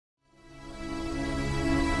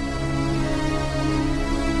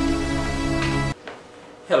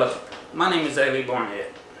My name is A.Lee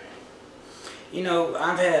Barnett. You know,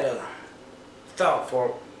 I've had a thought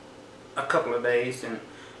for a couple of days, and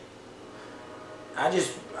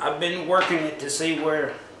I've been working it to see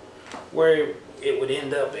where it would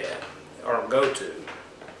end up at or go to.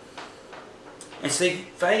 And see,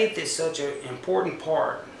 faith is such an important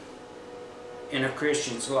part in a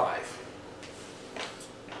Christian's life.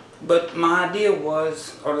 But my idea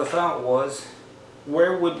was, or the thought was,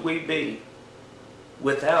 where would we be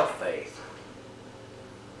without faith?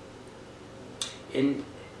 And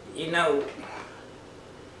you know,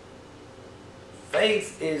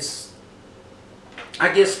 faith is,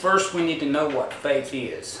 I guess first we need to know what faith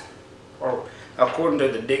is. Or according to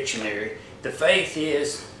the dictionary, the faith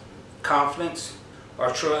is confidence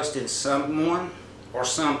or trust in someone or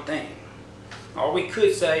something. Or we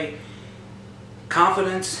could say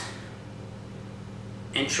confidence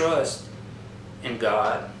and trust in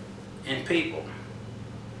God and people.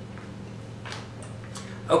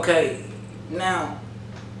 Okay, now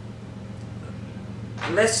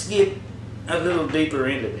let's get a little deeper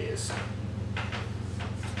into this.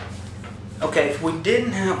 Okay, if we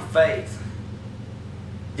didn't have faith,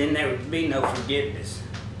 then there would be no forgiveness.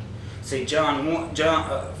 See, 1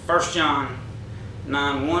 John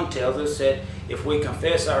 9:1 tells us that if we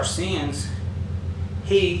confess our sins,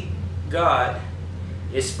 He, God,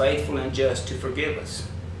 is faithful and just to forgive us.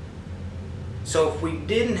 So if we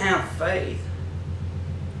didn't have faith,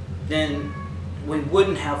 then we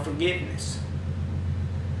wouldn't have forgiveness.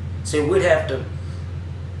 See, we'd have to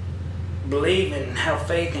believe and have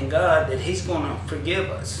faith in God that He's going to forgive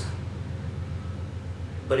us.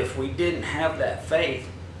 But if we didn't have that faith,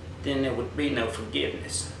 then there would be no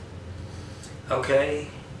forgiveness. Okay?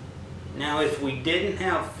 Now, if we didn't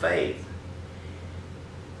have faith,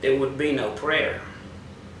 there would be no prayer.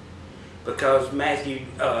 Because Matthew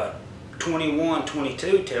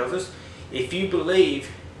 21:22 tells us, if you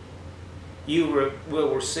believe, you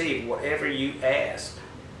will receive whatever you ask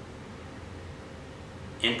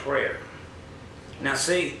in prayer. Now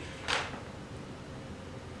see,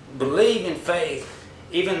 believe and faith,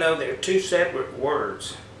 even though they're two separate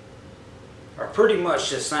words, are pretty much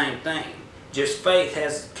the same thing. Just faith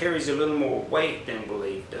carries a little more weight than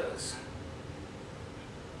belief does.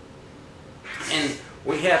 And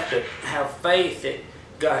we have to have faith that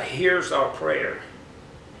God hears our prayer.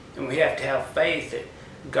 And we have to have faith that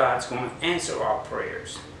God's going to answer our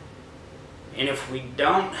prayers. And if we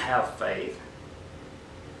don't have faith,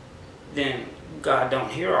 then God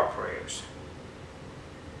don't hear our prayers.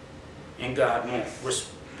 And God won't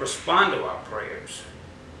respond to our prayers.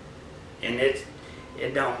 And it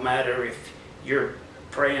don't matter if you're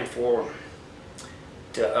praying for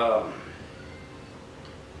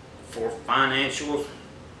financial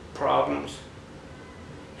problems,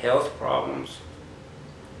 health problems,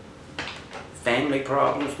 family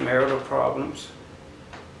problems, marital problems.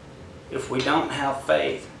 If we don't have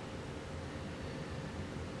faith,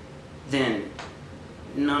 then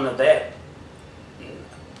none of that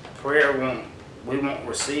prayer we won't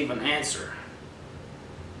receive an answer.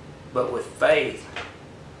 But with faith,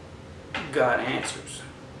 God answers.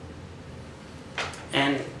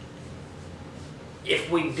 And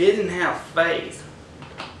if we didn't have faith,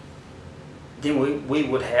 then we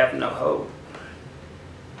would have no hope.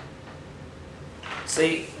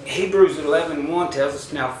 See, Hebrews 11:1 tells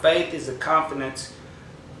us, now faith is the confidence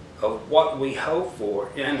of what we hope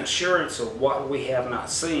for and an assurance of what we have not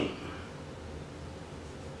seen.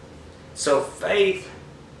 So faith,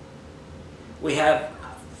 we have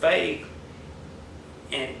faith,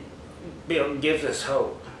 and it gives us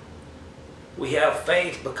hope. We have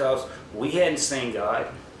faith because we hadn't seen God.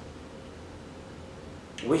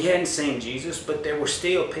 We hadn't seen Jesus, but there were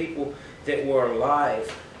still people that were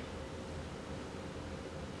alive.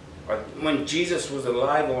 Or when Jesus was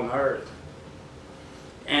alive on earth,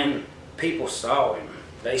 and people saw Him,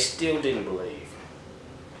 they still didn't believe.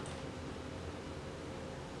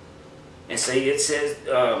 And see, it says,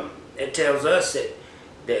 it tells us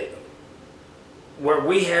that where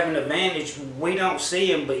we have an advantage, we don't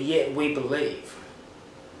see Him, but yet we believe.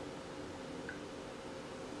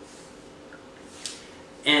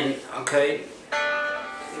 And okay,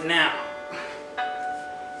 now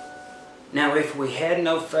if we had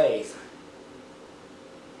no faith,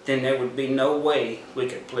 then there would be no way we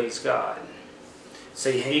could please God.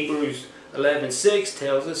 See, Hebrews 11:6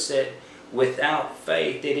 tells us that without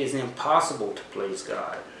faith it is impossible to please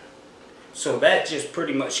God. So that's just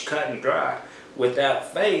pretty much cut and dry. Without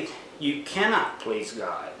faith, you cannot please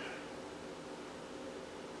God.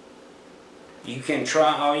 You can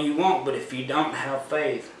try all you want, but if you don't have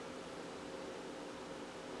faith,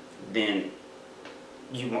 then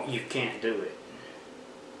you can't do it.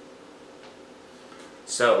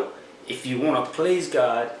 So if you want to please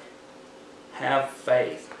God, have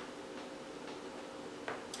faith.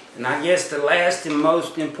 And I guess the last and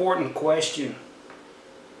most important question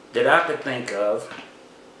that I could think of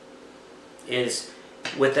is,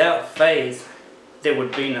 without faith, there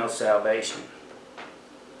would be no salvation.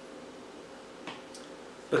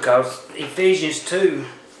 Because Ephesians 2,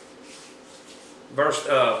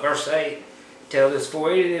 verse 8, tells us,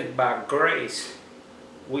 for it is by grace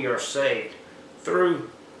we are saved, through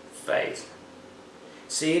faith.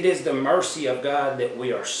 See, it is the mercy of God that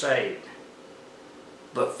we are saved.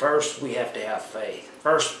 But first we have to have faith.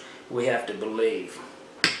 First we have to believe.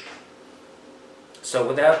 So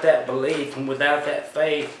without that belief and without that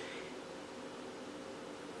faith,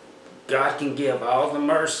 God can give all the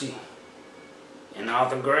mercy and all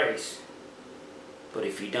the grace. But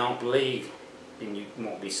if you don't believe, then you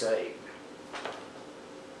won't be saved.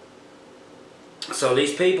 So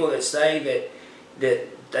these people that say that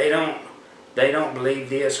they don't believe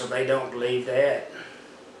this or they don't believe that,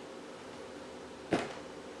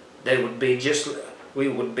 we would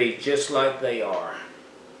be just like they are,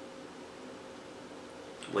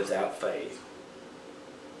 without faith.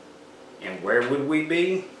 And where would we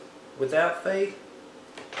be without faith?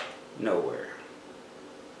 Nowhere.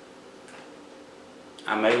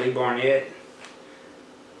 I'm Ailey Barnett.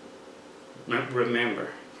 Remember,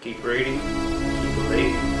 keep reading, keep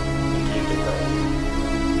believing, and keep the faith.